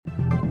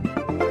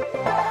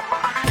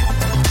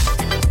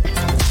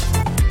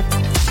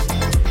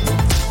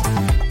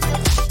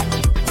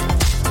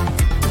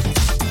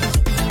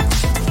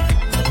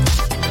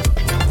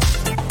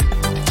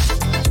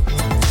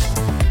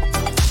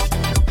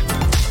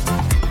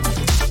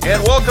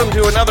And welcome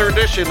to another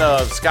edition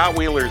of Scott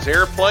Wheeler's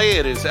Airplay.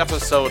 It is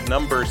episode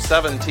number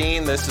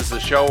 17. This is the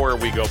show where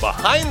we go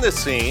behind the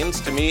scenes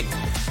to meet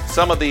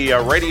some of the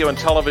radio and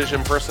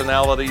television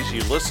personalities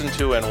you listen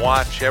to and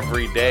watch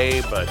every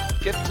day, but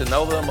get to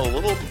know them a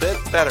little bit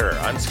better.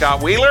 I'm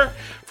Scott Wheeler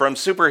from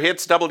Super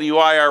Hits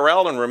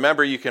WIRL, and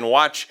remember you can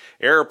watch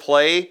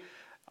Airplay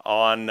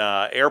on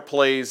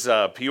Airplay's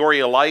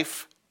Peoria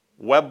Life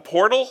web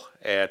portal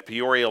at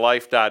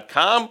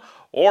peorialife.com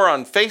or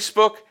on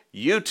Facebook,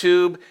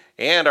 YouTube,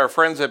 and our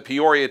friends at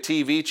Peoria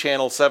TV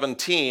Channel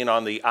 17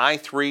 on the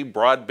i3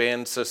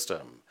 broadband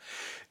system.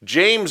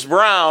 James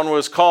Brown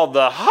was called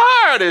the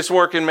hardest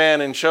working man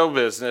in show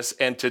business,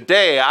 and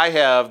today I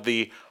have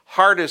the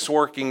hardest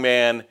working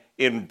man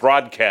in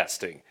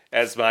broadcasting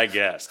as my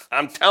guest.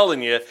 I'm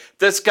telling you,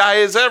 this guy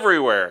is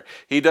everywhere.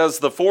 He does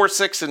the 4,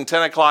 6, and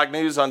 10 o'clock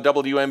news on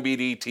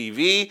WMBD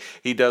TV.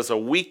 He does a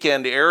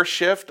weekend air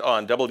shift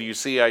on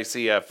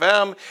WCIC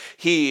FM.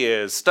 He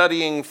is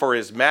studying for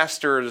his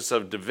Master's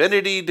of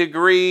Divinity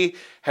degree.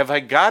 Have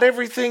I got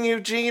everything,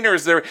 Eugene? Or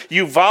is there,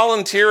 you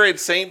volunteer at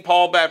St.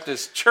 Paul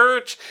Baptist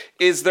Church.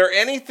 Is there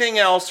anything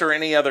else or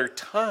any other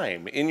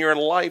time in your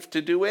life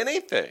to do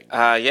anything?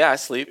 Yeah, I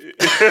sleep.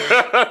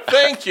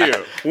 Thank you.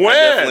 When?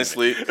 I definitely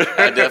sleep.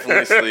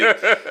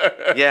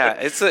 Yeah,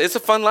 it's a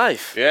fun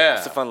life. Yeah.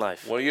 It's a fun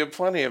life. Well, you have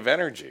plenty of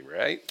energy,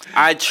 right?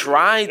 I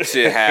try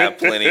to have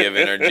plenty of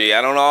energy.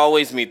 I don't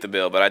always meet the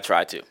bill, but I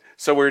try to.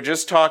 So we're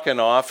just talking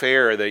off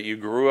air that you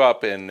grew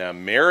up in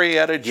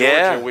Marietta,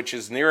 Georgia, which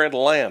is near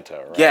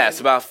Atlanta, right? Yeah, it's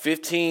about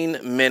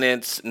 15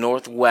 minutes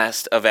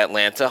northwest of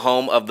Atlanta,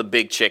 home of the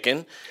Big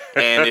Chicken.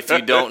 And if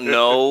you don't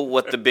know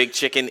what the Big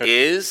Chicken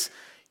is,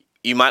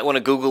 you might want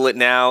to Google it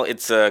now.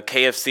 It's a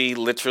KFC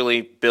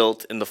literally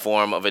built in the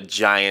form of a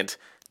giant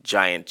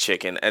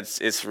chicken.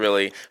 It's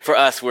really, for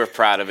us, we're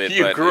proud of it.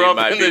 You but grew it up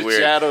might in be the weird.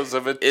 shadows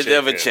of a chicken.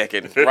 Of a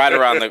chicken, right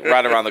around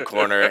the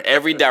corner.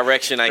 Every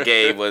direction I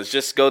gave was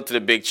just go to the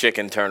Big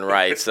Chicken, turn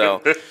right.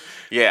 So,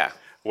 yeah.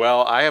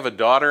 Well, I have a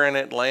daughter in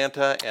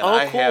Atlanta, and Oh,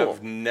 I cool.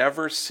 have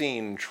never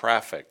seen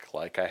traffic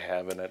like I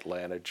have in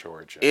Atlanta,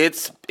 Georgia.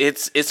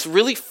 It's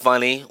really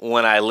funny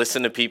when I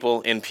listen to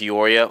people in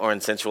Peoria or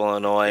in Central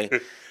Illinois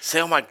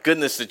say, "Oh my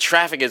goodness, the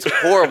traffic is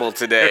horrible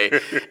today,"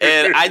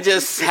 and I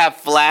just have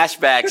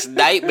flashbacks,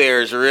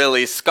 nightmares,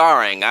 really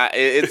scarring.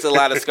 It's a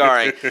lot of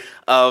scarring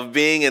of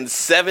being in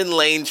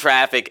 7-lane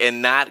traffic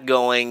and not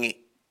going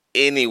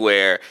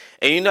anywhere.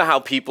 And you know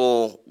how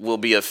people will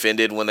be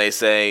offended when they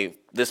say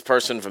this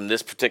person from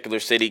this particular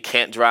city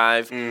can't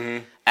drive.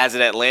 Mm-hmm. As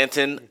an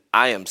Atlantan,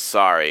 I am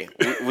sorry.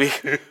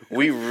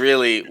 We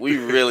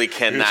really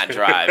cannot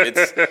drive.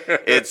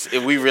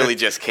 We really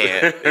just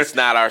can't. It's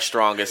not our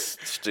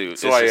strongest suit.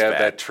 That's why you have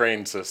that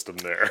train system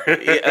there.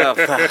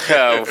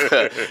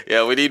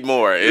 Yeah, we need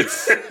more.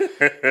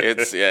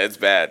 It's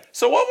bad.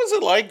 So what was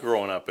it like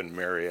growing up in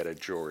Marietta,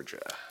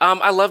 Georgia?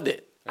 I loved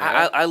it.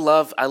 Yeah. I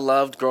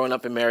loved growing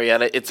up in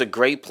Marietta. It's a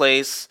great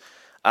place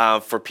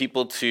for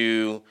people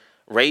to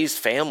raise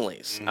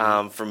families.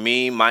 Mm-hmm. For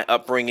me, my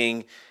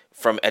upbringing,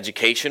 from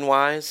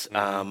education-wise,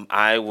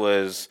 I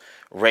was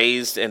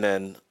raised in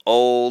an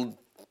old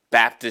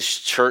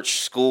Baptist church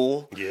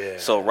school. Yeah.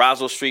 So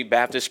Roswell Street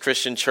Baptist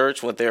Christian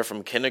Church, went there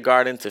from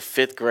kindergarten to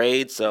 5th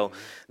grade. So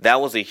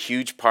that was a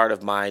huge part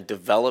of my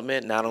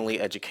development, not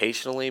only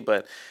educationally,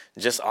 but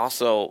just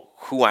also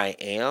who I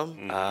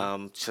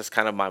am, just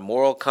kind of my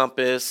moral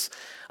compass.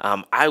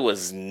 I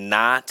was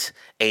not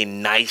a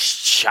nice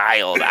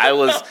child.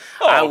 Honestly,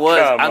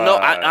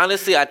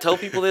 I tell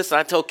people this, and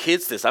I tell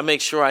kids this. I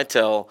make sure I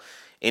tell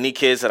any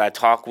kids that I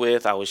talk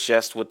with. I was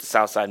just with the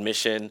Southside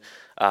Mission.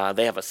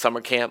 They have a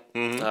summer camp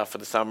for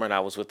the summer, and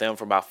I was with them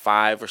for about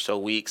 5 or so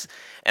weeks.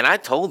 And I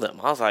told them,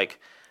 I was like,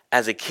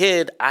 as a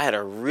kid, I had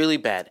a really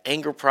bad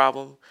anger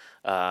problem,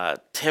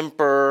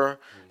 temper.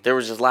 There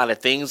was just a lot of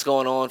things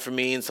going on for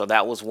me, and so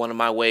that was one of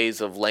my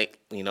ways of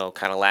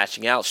kind of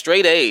lashing out.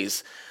 Straight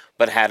A's,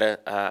 but had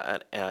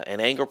an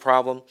anger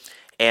problem.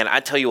 And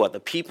I tell you what, the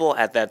people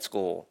at that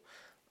school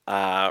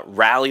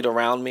rallied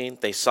around me.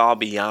 They saw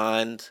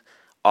beyond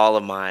all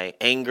of my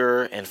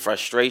anger and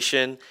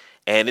frustration,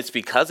 and it's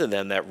because of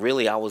them that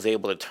really I was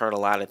able to turn a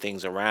lot of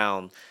things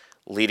around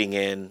leading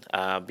in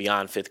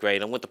beyond 5th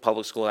grade. I went to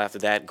public school after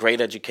that.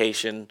 Great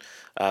education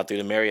through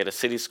the Marietta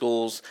City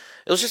Schools.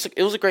 It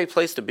was a great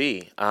place to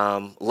be.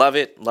 Love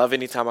it. Love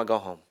anytime I go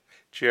home.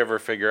 Did you ever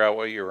figure out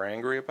what you were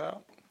angry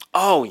about?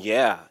 Oh,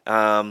 yeah.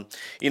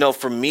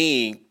 For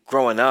me,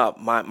 growing up,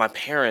 my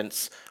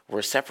parents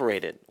were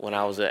separated when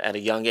I was at a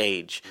young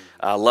age.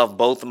 Love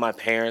both of my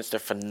parents. They're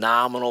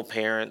phenomenal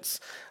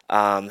parents.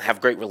 Have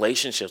great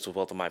relationships with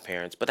both of my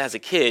parents. But as a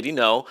kid,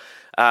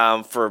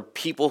 for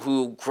people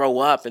who grow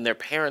up and their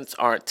parents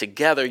aren't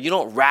together, you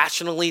don't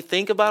rationally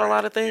think about a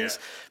lot of things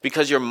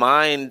because your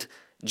mind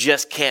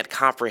just can't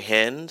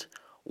comprehend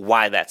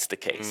why that's the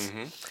case.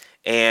 Mm-hmm.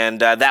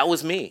 And that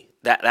was me.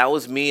 That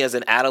was me as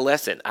an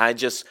adolescent. I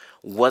just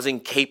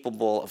wasn't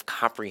capable of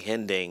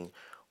comprehending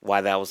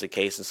why that was the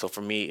case. And so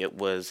for me, it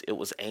was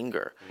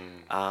anger.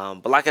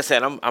 But like I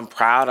said, I'm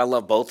proud. I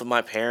love both of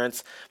my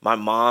parents. My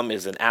mom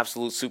is an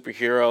absolute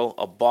superhero,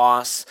 a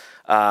boss,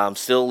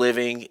 still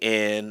living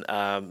in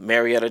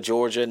Marietta,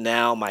 Georgia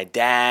now. My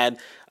dad,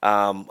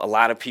 a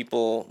lot of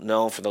people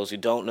know, for those who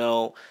don't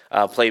know,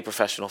 played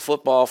professional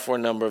football for a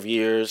number of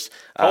years.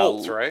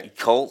 Colts, right?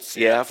 Colts,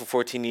 yeah, for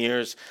 14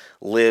 years.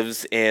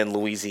 Lives in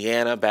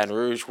Louisiana, Baton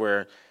Rouge,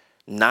 where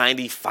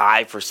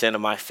 95%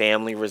 of my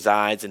family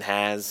resides and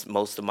has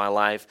most of my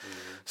life.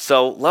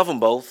 So love them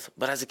both.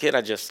 But as a kid,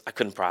 I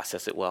couldn't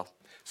process it well.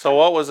 So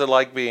what was it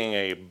like being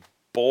a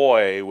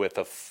boy with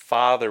a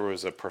father who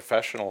was a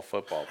professional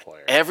football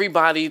player?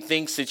 Everybody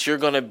thinks that you're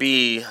going to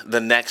be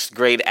the next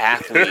great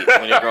athlete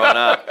when you're growing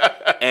up.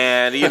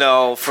 And,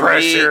 for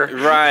Pressure. me,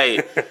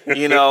 right,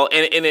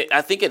 and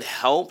I think it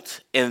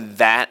helped in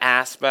that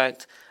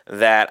aspect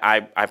that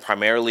I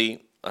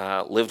primarily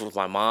lived with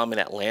my mom in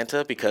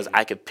Atlanta because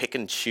I could pick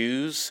and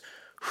choose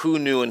who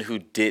knew and who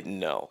didn't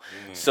know.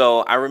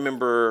 So I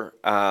remember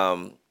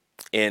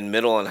in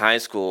middle and high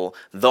school,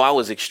 though I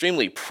was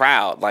extremely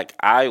proud, like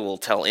I will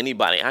tell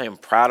anybody, I am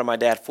proud of my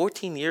dad.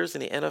 14 years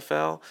in the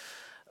NFL,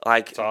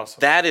 like That's awesome.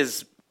 That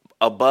is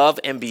above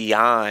and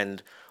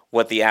beyond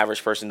what the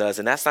average person does.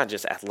 And that's not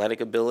just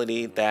athletic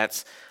ability,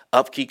 that's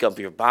upkeep of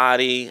your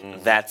body,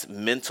 that's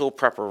mental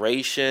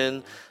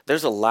preparation.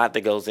 There's a lot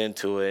that goes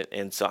into it.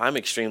 And so I'm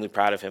extremely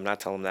proud of him. And I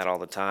tell him that all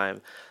the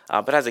time.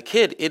 But as a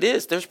kid,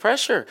 there's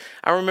pressure.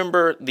 I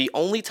remember the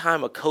only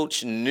time a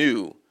coach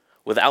knew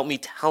without me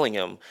telling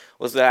him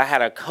was that I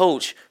had a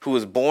coach who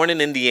was born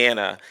in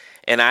Indiana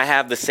and I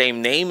have the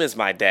same name as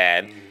my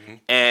dad.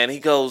 And he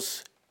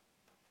goes,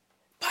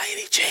 by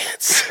any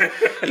chance?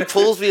 He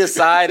pulls me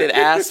aside and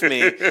asks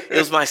me. It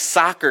was my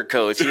soccer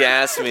coach. He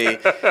asked me,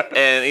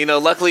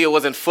 and luckily it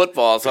wasn't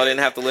football, so I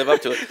didn't have to live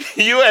up to it.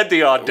 You had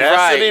the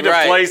audacity to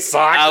play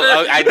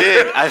soccer? I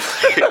did.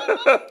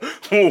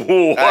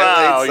 Wow,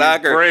 I played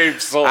soccer. You brave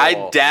soul.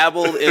 I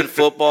dabbled in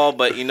football,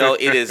 but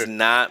it is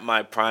not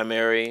my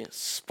primary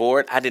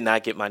sport. I did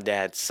not get my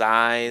dad's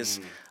size.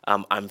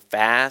 I'm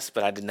fast,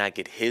 but I did not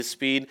get his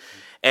speed.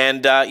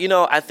 And,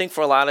 I think for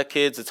a lot of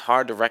kids, it's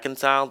hard to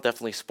reconcile,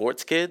 definitely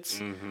sports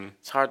kids.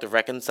 It's hard to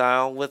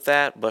reconcile with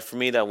that. But for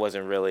me, that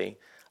wasn't really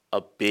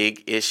a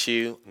big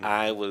issue.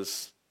 I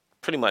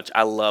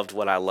loved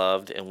what I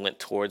loved and went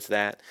towards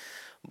that.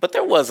 But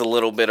there was a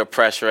little bit of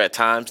pressure at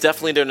times,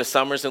 definitely during the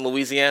summers in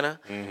Louisiana.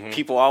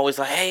 People always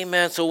like, hey,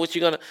 man, so what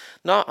you going to?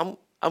 No,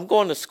 I'm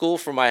going to school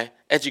for my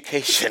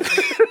education.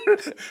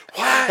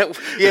 What?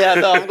 Yeah,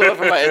 no, I'm going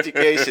for my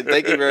education.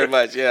 Thank you very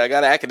much. Yeah, I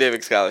got an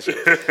academic scholarship.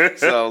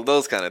 So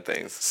those kind of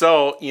things.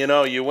 So,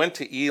 you went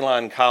to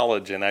Elon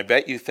College, and I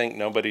bet you think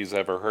nobody's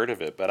ever heard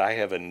of it, but I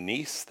have a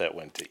niece that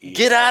went to Elon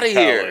Get out of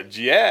College.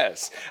 here.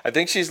 Yes. I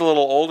think she's a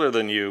little older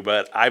than you,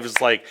 but I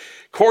was like,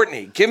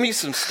 Courtney, give me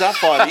some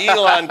stuff on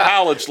Elon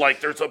College. Like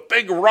there's a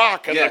big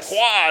rock in the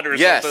quad or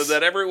something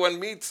that everyone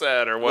meets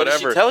at or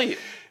whatever. What did she tell you?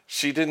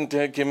 She didn't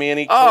give me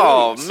any clues.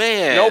 Oh,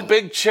 man. No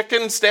big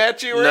chicken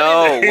statue or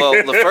anything? No.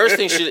 Well, the first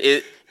thing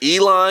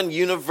Elon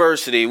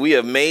University, we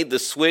have made the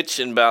switch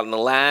in the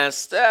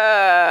last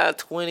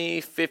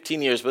 20,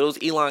 15 years, but it was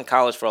Elon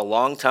College for a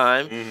long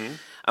time.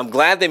 I'm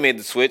glad they made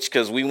the switch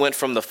because we went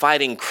from the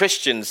Fighting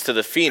Christians to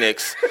the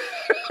Phoenix.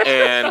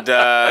 And,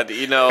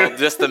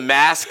 just the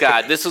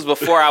mascot. This was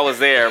before I was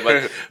there,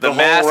 but the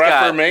mascot. Whole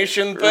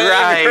Reformation thing?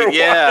 Right,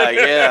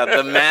 yeah.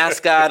 The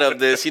mascot of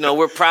this.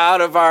 We're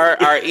proud of our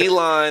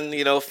Elon,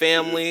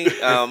 family.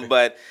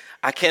 But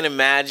I can't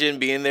imagine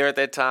being there at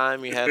that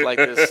time. You had like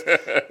this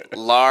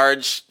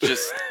large,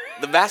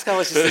 the mascot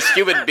was just this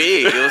human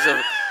being.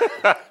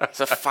 It's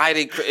a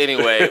fighting.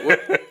 Anyway,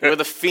 we're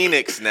the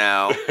Phoenix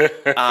now.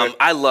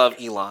 I love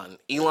Elon.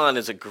 Elon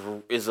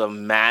is a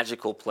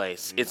magical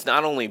place. It's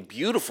not only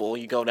beautiful.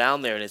 You go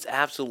down there and it's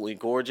absolutely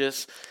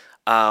gorgeous.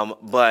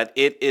 But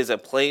it is a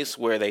place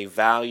where they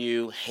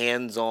value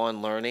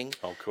hands-on learning,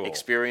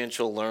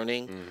 experiential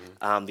learning.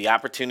 The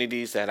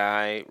opportunities that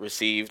I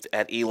received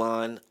at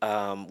Elon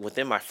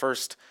within my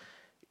first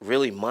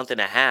really month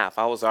and a half,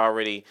 I was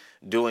already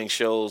doing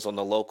shows on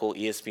the local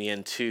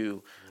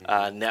ESPN2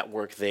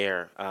 network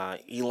there.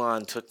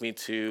 Elon took me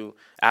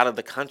out of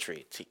the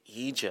country, to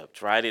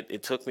Egypt, right?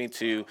 It took me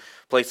to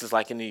places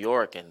like in New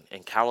York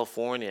and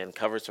California and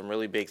covered some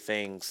really big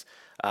things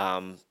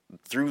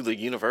through the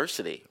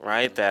university,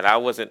 right? That I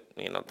wasn't,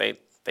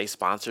 they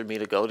sponsored me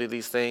to go to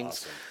these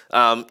things.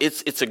 Awesome.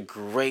 It's a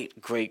great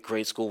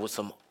school with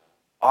some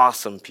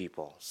awesome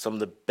people, some of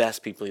the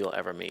best people you'll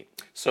ever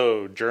meet.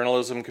 So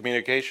journalism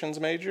communications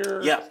major?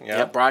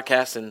 Yeah,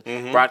 broadcast and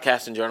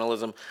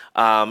journalism,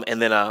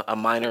 and then a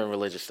minor in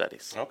religious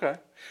studies. Okay.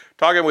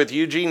 Talking with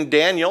Eugene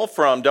Daniel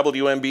from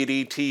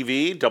WMBD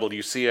TV,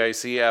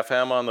 WCIC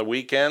FM on the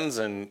weekends,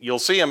 and you'll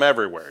see him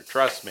everywhere,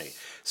 trust me.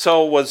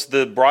 So was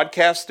the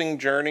broadcasting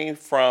journey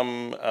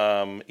from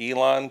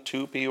Elon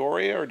to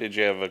Peoria, or did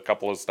you have a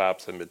couple of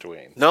stops in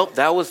between? Nope,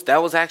 that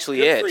was actually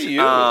Good it. For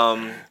you.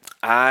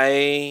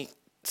 I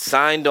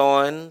signed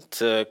on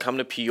to come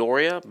to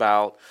Peoria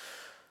about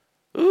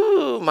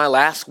my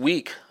last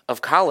week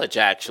of college,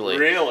 actually.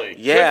 Really?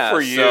 Yeah. Good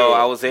for you. So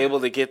I was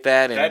able to get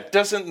that. And that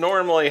doesn't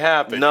normally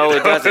happen. No,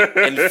 it doesn't.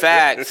 In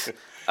fact,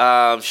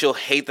 she'll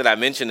hate that I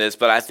mentioned this,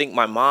 but I think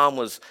my mom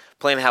was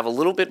planning to have a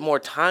little bit more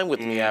time with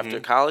me after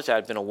college.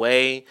 I'd been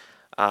away,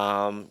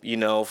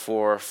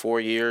 for 4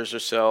 years or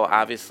so,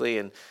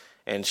 obviously,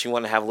 and she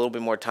wanted to have a little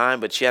bit more time,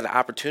 but she had an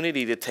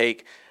opportunity to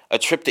take a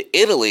trip to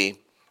Italy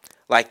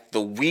like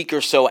the week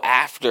or so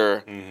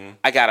after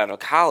I got out of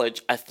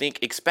college, I think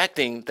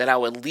expecting that I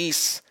would at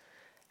least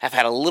have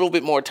had a little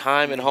bit more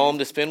time at home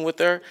to spend with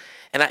her.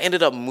 And I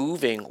ended up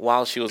moving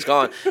while she was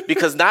gone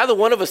because neither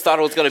one of us thought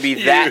it was going to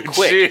be that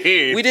quick.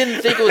 We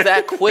didn't think it was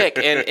that quick.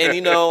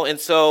 And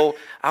so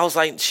I was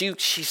like,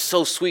 she's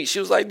so sweet.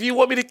 She was like, do you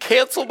want me to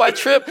cancel my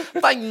trip?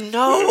 I'm like,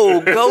 no,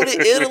 go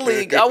to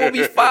Italy. I will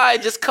be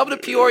fine. Just come to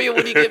Peoria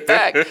when you get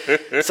back.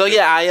 So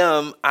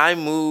yeah, I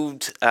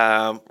moved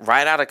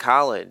right out of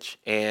college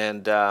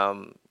and,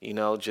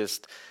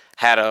 just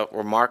had a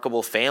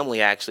remarkable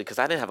family, actually, because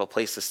I didn't have a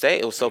place to stay.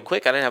 It was so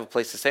quick. I didn't have a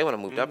place to stay when I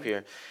moved up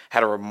here.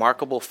 Had a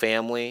remarkable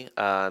family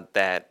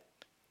that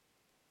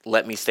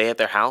let me stay at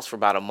their house for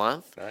about a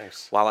month.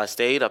 Nice. While I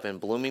stayed up in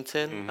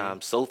Bloomington.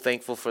 I'm so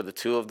thankful for the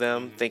two of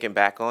them, thinking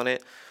back on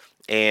it,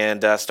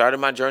 and started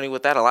my journey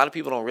with that. A lot of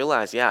people don't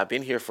realize, I've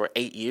been here for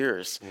 8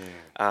 years.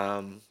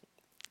 And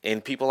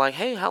people like,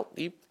 hey, how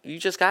you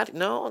just got it?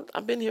 No,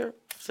 I've been here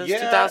since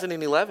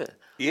 2011.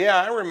 Yeah,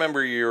 I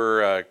remember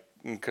your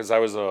because I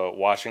was a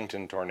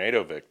Washington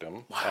tornado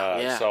victim.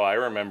 Wow, so I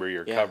remember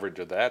your coverage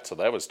of that. So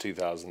that was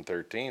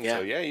 2013. Yeah.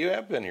 So yeah, you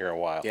have been here a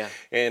while. Yeah.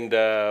 And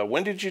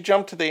when did you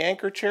jump to the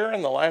anchor chair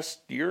in the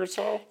last year or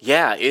so?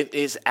 Yeah, it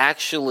is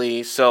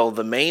actually, so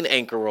the main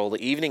anchor role,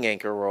 the evening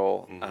anchor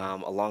role,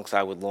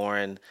 alongside with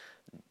Lauren,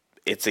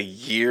 it's a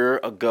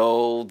year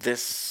ago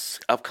this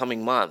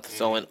upcoming month.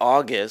 So in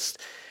August,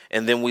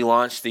 and then we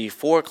launched the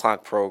 4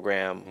 o'clock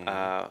program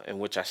in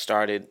which I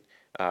started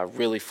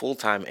really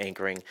full-time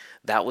anchoring.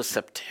 That was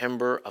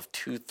September of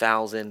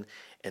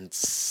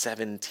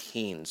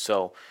 2017.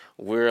 So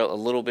we're a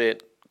little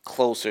bit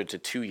closer to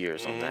 2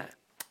 years on that.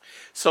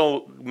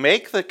 So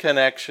make the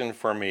connection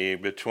for me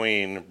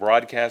between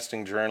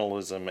broadcasting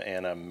journalism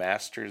and a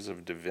Master's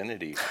of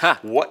Divinity.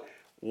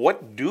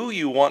 What do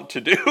you want to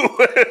do?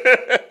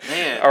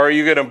 Man. Are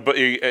you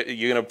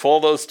gonna pull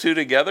those two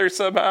together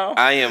somehow?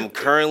 I am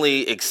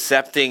currently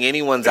accepting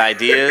anyone's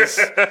ideas.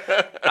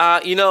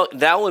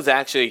 That was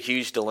actually a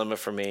huge dilemma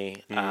for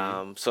me.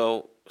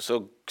 So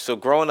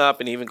growing up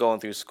and even going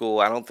through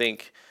school, I don't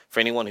think for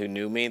anyone who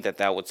knew me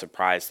that would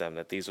surprise them,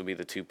 that these would be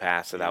the two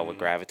paths that I would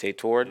gravitate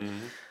toward.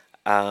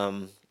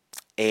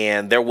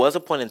 And there was a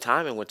point in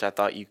time in which I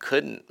thought you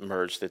couldn't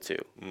merge the two.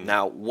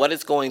 Now, what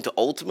it's going to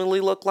ultimately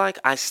look like,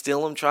 I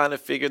still am trying to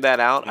figure that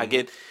out. I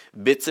get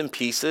bits and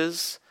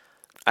pieces,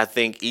 I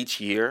think, each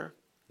year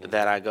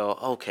that I go,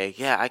 okay,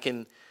 yeah, I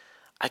can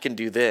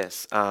do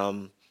this.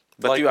 But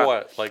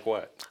what? Like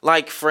what?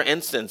 Like, for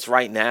instance,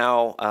 right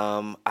now,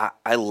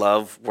 I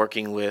love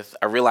working with,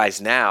 I realize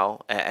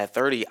now at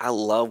 30, I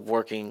love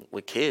working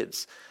with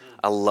kids.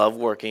 I love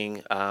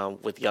working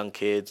with young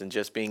kids and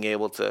just being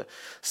able to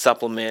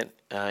supplement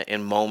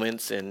in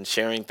moments and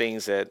sharing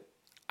things that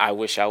I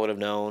wish I would have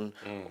known,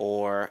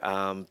 or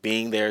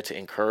being there to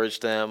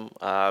encourage them,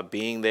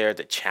 being there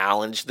to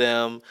challenge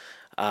them,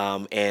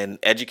 and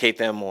educate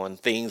them on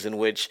things in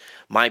which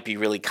might be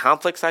really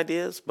complex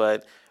ideas,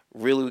 but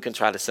really we can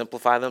try to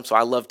simplify them. So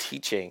I love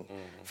teaching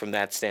from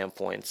that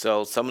standpoint.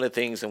 So some of the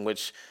things in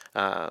which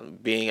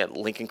being at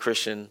Lincoln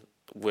Christian,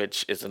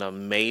 which is an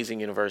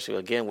amazing university,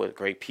 again, with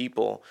great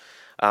people,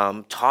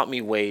 taught me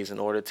ways in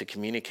order to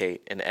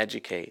communicate and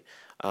educate.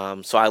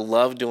 So I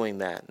love doing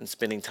that and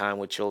spending time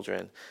with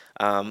children.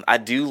 I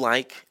do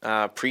like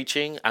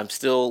preaching. I'm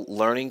still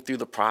learning through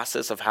the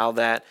process of how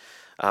that,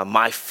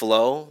 my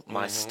flow,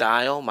 my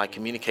style, my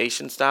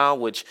communication style,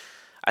 which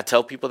I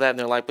tell people that and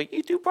they're like, but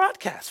you do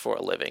broadcasts for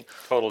a living.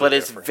 Totally but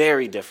different. It's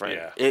very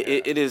different.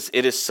 It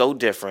is so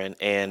different.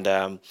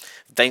 And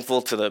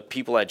thankful to the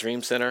people at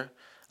Dream Center,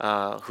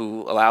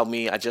 who allowed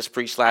me. I just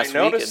preached last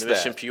week at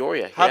Mission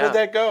Peoria. How did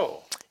that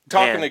go?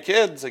 Talking to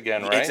kids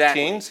again, right?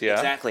 Exactly. Teens, yeah.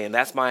 Exactly, and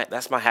that's my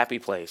happy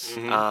place.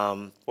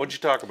 What'd you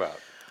talk about?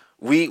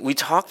 We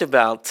talked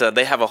about,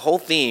 they have a whole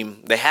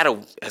theme. They had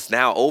it's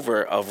now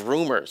over, of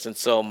rumors, and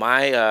so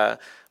my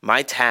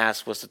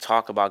task was to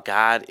talk about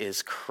God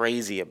is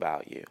crazy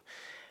about you.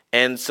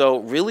 And so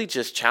really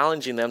just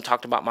challenging them,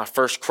 talked about my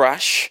first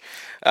crush,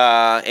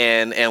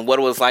 and what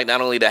it was like not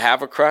only to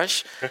have a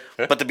crush,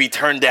 but to be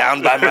turned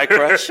down by my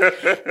crush,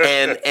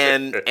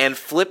 and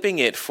flipping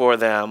it for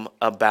them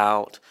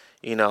about,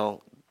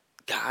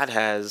 God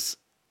has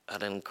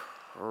an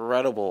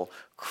incredible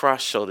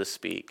crush, so to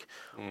speak,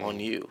 on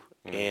you.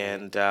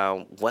 And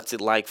what's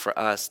it like for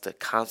us to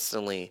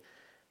constantly,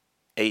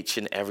 each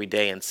and every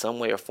day, in some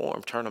way or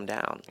form, turn them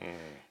down?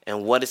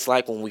 And what it's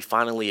like when we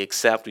finally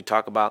accept. We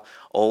talk about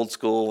old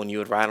school, when you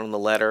would write on the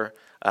letter,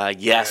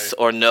 yes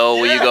or no,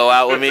 will you go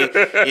out with me?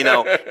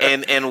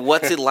 And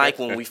what's it like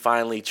when we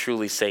finally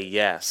truly say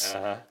yes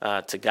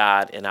to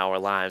God in our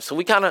lives? So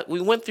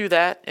we went through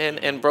that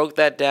and broke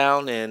that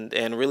down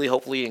and really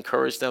hopefully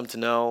encouraged them to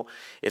know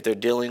if they're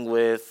dealing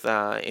with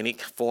any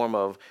form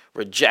of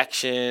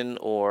rejection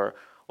or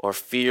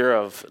fear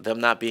of them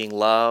not being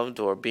loved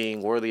or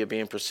being worthy of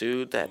being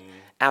pursued, that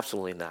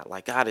absolutely not.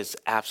 Like, God is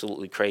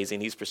absolutely crazy,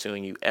 and he's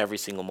pursuing you every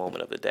single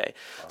moment of the day.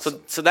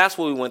 Awesome. So that's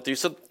what we went through.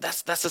 So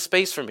that's a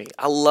space for me.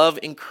 I love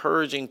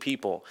encouraging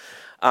people.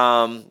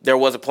 There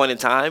was a point in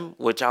time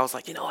which I was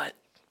like, you know what?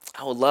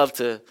 I would love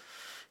to,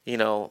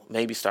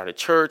 maybe start a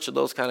church or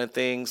those kind of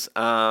things.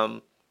 I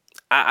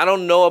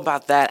don't know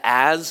about that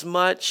as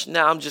much.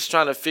 Now I'm just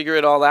trying to figure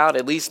it all out,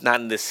 at least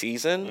not in this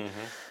season.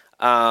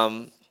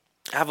 I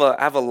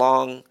have a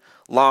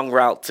long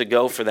route to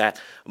go for that.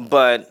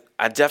 But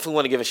I definitely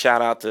want to give a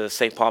shout out to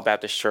St. Paul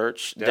Baptist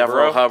Church.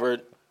 Devereaux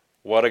Hubbard.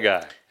 What a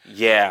guy.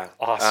 Yeah.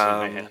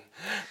 Awesome, man.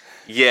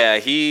 Yeah,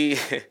 he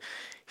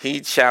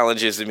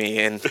challenges me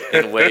in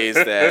ways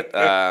that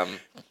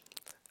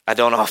I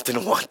don't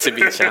often want to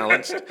be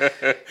challenged.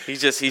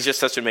 He's just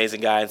such an amazing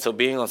guy. And so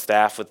being on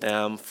staff with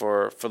them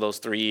for those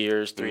 3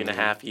 years,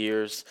 3.5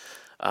 years,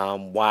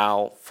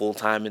 while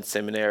full-time in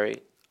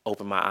seminary,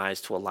 opened my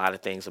eyes to a lot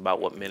of things about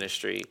what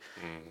ministry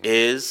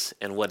is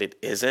and what it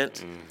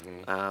isn't,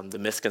 the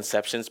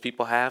misconceptions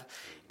people have,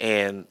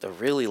 and the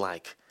really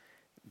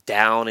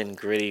down and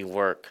gritty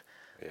work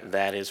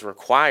that is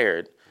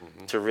required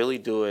to really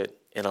do it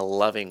in a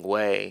loving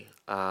way.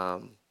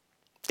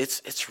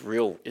 It's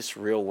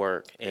real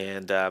work,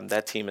 and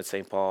that team at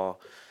St.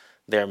 Paul,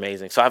 they're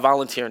amazing. So I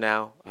volunteer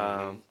now.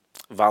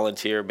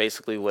 Volunteer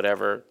basically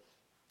whatever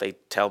they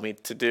tell me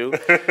to do,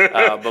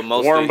 but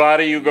mostly warm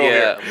body, you go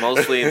here.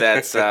 Mostly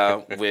that's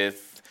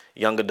with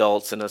young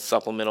adults in a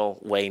supplemental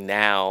way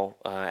now,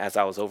 as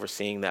I was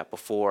overseeing that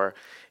before,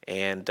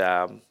 and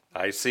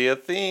I see a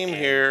theme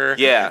here.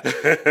 Yeah,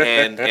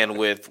 and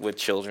with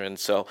children.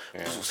 So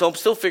I'm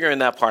still figuring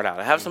that part out.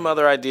 I have some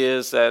other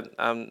ideas that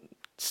I'm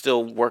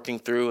still working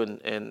through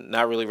and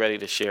not really ready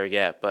to share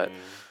yet, but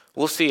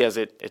we'll see as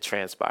it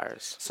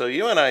transpires. So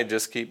you and I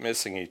just keep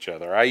missing each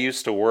other. I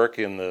used to work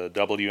in the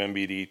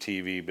WMBD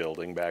TV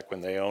building back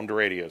when they owned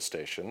radio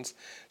stations.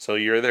 So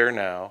you're there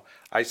now.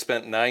 I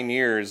spent 9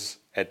 years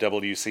at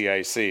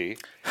WCIC.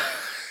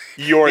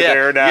 You're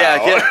there now.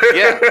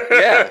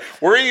 Yeah.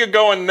 Where are you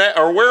going next,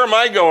 or where am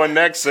I going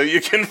next so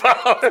you can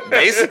follow?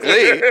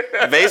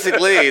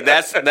 Basically,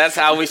 that's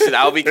how we should.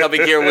 I'll be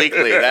coming here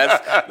weekly.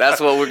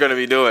 That's what we're going to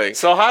be doing.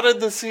 So how did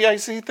the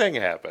CIC thing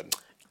happen?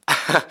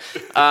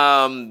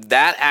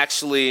 That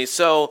actually,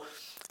 so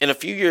in a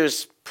few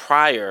years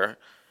prior,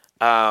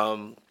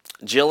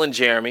 Jill and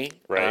Jeremy,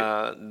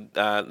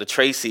 the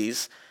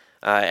Tracys,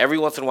 every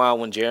once in a while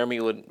when Jeremy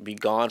would be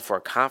gone for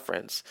a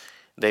conference,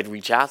 they'd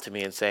reach out to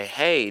me and say,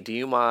 "Hey, do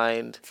you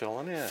mind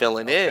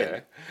filling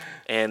in?"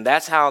 And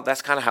that's kind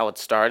of how it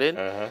started.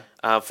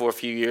 For a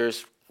few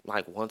years,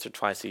 like once or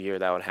twice a year,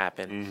 that would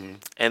happen.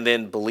 And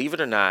then, believe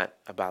it or not,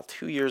 about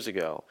 2 years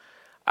ago,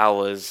 I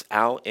was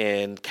out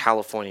in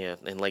California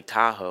in Lake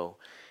Tahoe,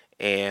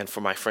 and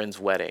for my friend's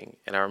wedding,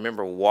 and I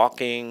remember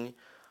walking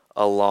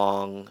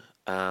along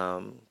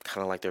kind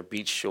of like their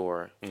beach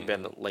shore. If you've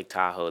been to Lake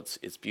Tahoe,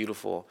 it's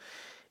beautiful,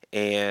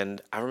 and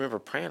I remember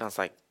praying. I was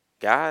like,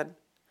 God,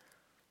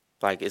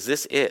 is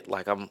this it?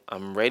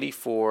 I'm ready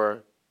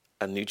for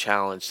a new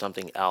challenge,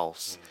 something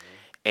else.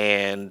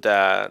 And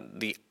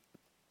the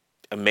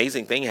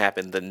amazing thing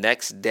happened. The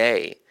next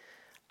day,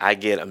 I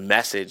get a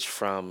message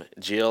from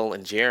Jill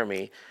and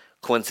Jeremy.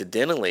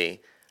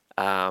 Coincidentally,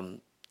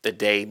 the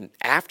day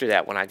after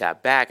that, when I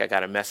got back, I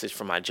got a message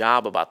from my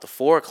job about the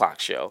 4 o'clock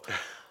show.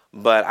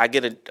 But I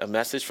get a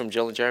message from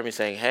Jill and Jeremy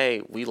saying,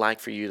 "Hey, we'd like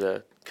for you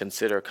to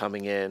consider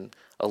coming in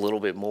a little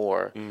bit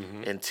more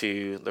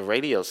into the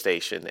radio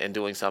station and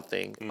doing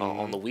something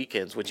on the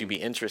weekends. Would you be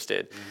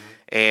interested?"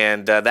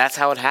 And that's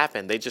how it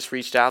happened. They just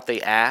reached out.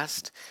 They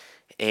asked.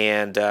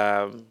 And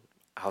I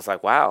was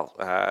like,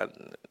 wow,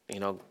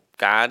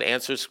 God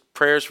answers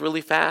prayers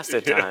really fast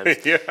at times.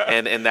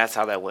 And that's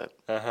how that went.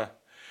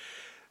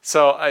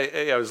 So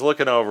I was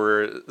looking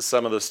over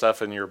some of the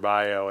stuff in your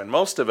bio, and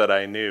most of it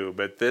I knew,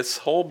 but this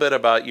whole bit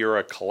about you're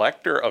a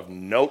collector of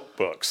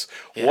notebooks.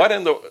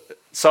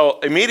 So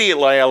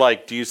immediately I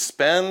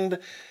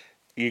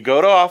you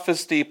go to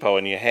Office Depot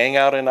and you hang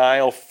out in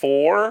aisle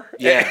 4?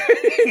 Yeah.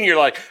 And you're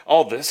like,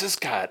 oh, this has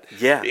got,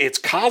 it's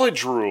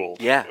college ruled.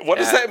 Yeah. What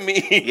does that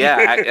mean? Yeah,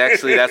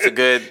 actually that's a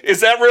good.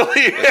 Is that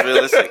really? It's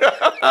realistic.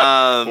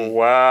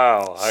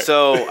 Wow.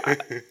 So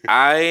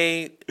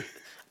I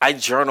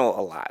journal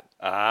a lot.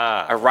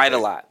 I write a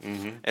lot.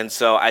 And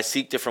so I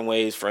seek different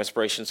ways for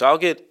inspiration. So I'll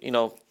get,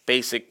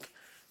 basic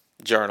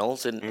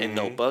journals and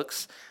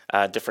notebooks,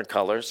 different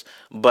colors.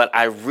 But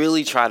I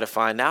really try to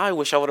find, now I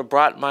wish I would have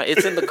brought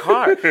it's in the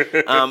car.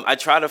 I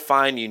try to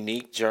find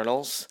unique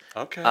journals.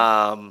 Okay.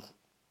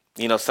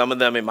 Some of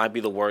them, it might be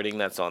the wording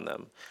that's on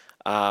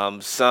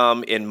them.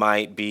 Some, it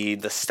might be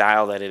the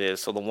style that it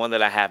is. So the one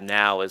that I have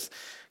now is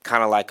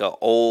kind of like an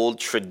old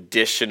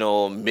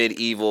traditional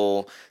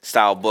medieval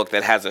style book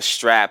that has a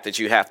strap that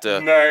you have to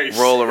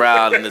roll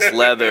around in this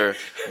leather,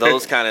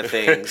 those kind of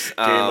things.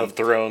 Game of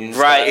Thrones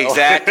right? style.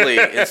 Exactly,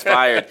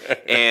 inspired,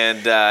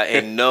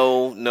 and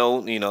no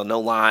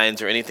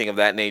lines or anything of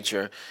that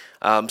nature.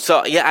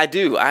 So yeah, I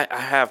do. I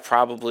have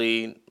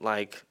probably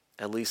like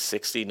at least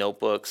 60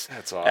 notebooks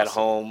at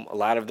home. A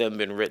lot of them have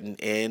been written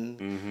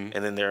in,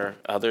 and then there are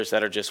others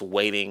that are just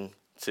waiting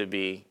to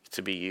be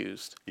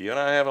used. You and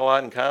I have a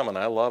lot in common.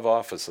 I love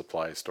office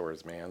supply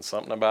stores, man.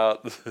 Something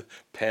about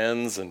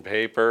pens and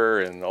paper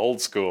and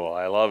old school.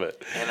 I love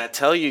it. And I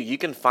tell you, you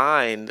can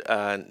find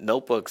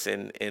notebooks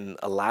in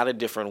a lot of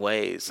different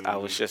ways. I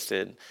was just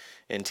in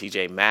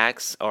TJ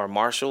Maxx or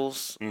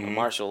Marshalls,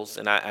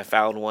 and I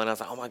found one. I was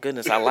like, oh my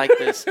goodness, I like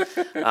this.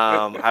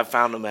 I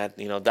found them at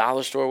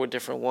Dollar Store with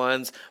different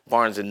ones.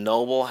 Barnes and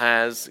Noble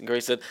has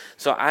great stuff.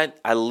 So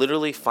I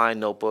literally find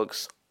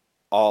notebooks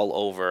all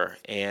over,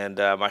 and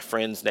my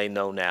friends, they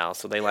know now,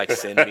 so they like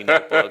send me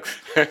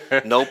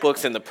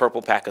notebooks and the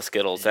purple pack of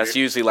Skittles. That's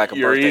usually like a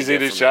birthday easy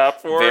gift to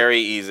shop for. Very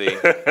easy,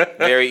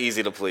 very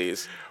easy to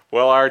please.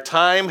 Well, our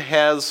time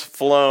has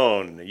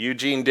flown.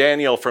 Eugene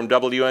Daniel from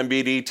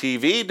WMBD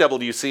TV,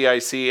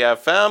 WCIC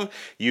FM.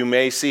 You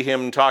may see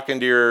him talking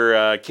to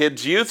your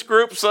kids' youth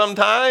group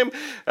sometime.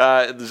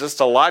 There's just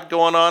a lot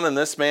going on in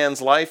this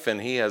man's life, and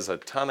he has a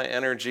ton of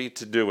energy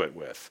to do it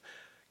with.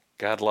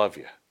 God love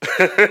you.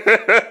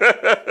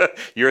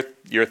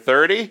 You're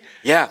 30?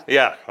 Yeah.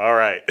 Yeah, all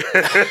right.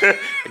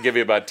 I'll give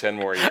you about 10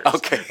 more years.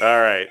 Okay.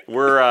 All right.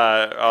 We're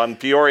on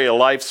Peoria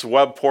Life's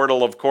web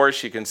portal, of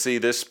course. You can see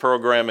this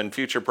program and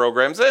future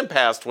programs and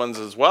past ones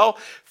as well.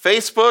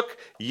 Facebook,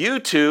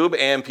 YouTube,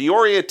 and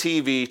Peoria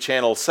TV,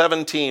 channel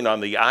 17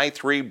 on the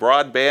i3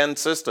 broadband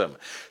system.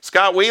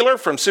 Scott Wheeler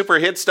from Super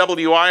Hits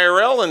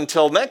WIRL.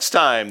 Until next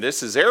time,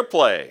 this is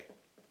Airplay.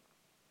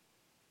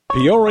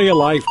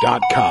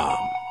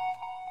 PeoriaLife.com